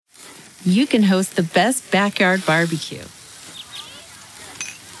you can host the best backyard barbecue.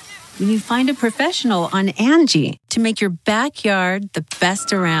 When you find a professional on Angie to make your backyard the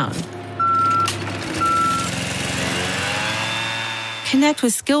best around. Connect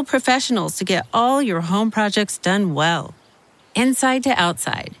with skilled professionals to get all your home projects done well. Inside to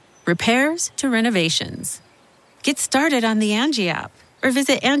outside, repairs to renovations. Get started on the Angie app or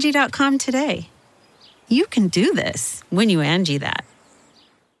visit Angie.com today. You can do this when you Angie that.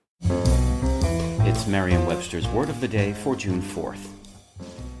 It's Merriam-Webster's Word of the Day for June 4th.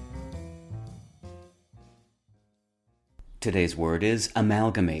 Today's word is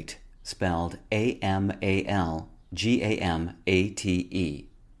amalgamate, spelled A-M-A-L-G-A-M-A-T-E.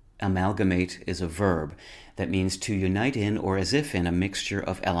 Amalgamate is a verb that means to unite in or as if in a mixture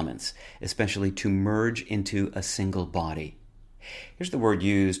of elements, especially to merge into a single body. Here's the word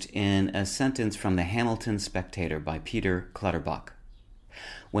used in a sentence from the Hamilton Spectator by Peter Clutterbuck.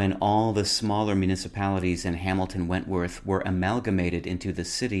 When all the smaller municipalities in Hamilton Wentworth were amalgamated into the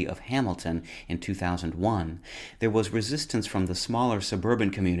city of Hamilton in 2001, there was resistance from the smaller suburban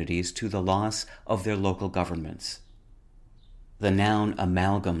communities to the loss of their local governments. The noun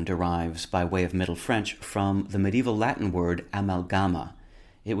amalgam derives, by way of Middle French, from the medieval Latin word amalgama.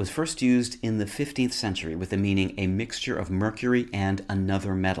 It was first used in the 15th century with the meaning a mixture of mercury and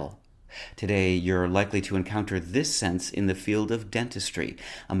another metal. Today, you're likely to encounter this sense in the field of dentistry.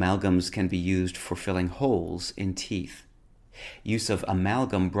 Amalgams can be used for filling holes in teeth. Use of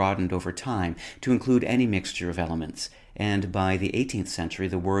amalgam broadened over time to include any mixture of elements, and by the 18th century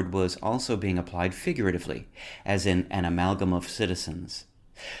the word was also being applied figuratively, as in an amalgam of citizens.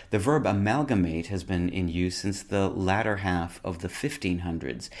 The verb amalgamate has been in use since the latter half of the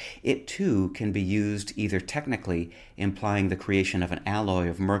 1500s. It too can be used either technically, implying the creation of an alloy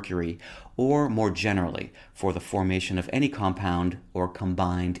of mercury, or more generally, for the formation of any compound or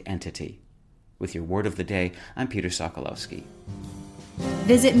combined entity. With your Word of the Day, I'm Peter Sokolowski.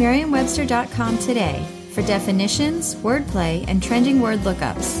 Visit Merriam-Webster.com today for definitions, wordplay, and trending word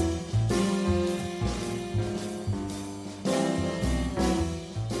lookups.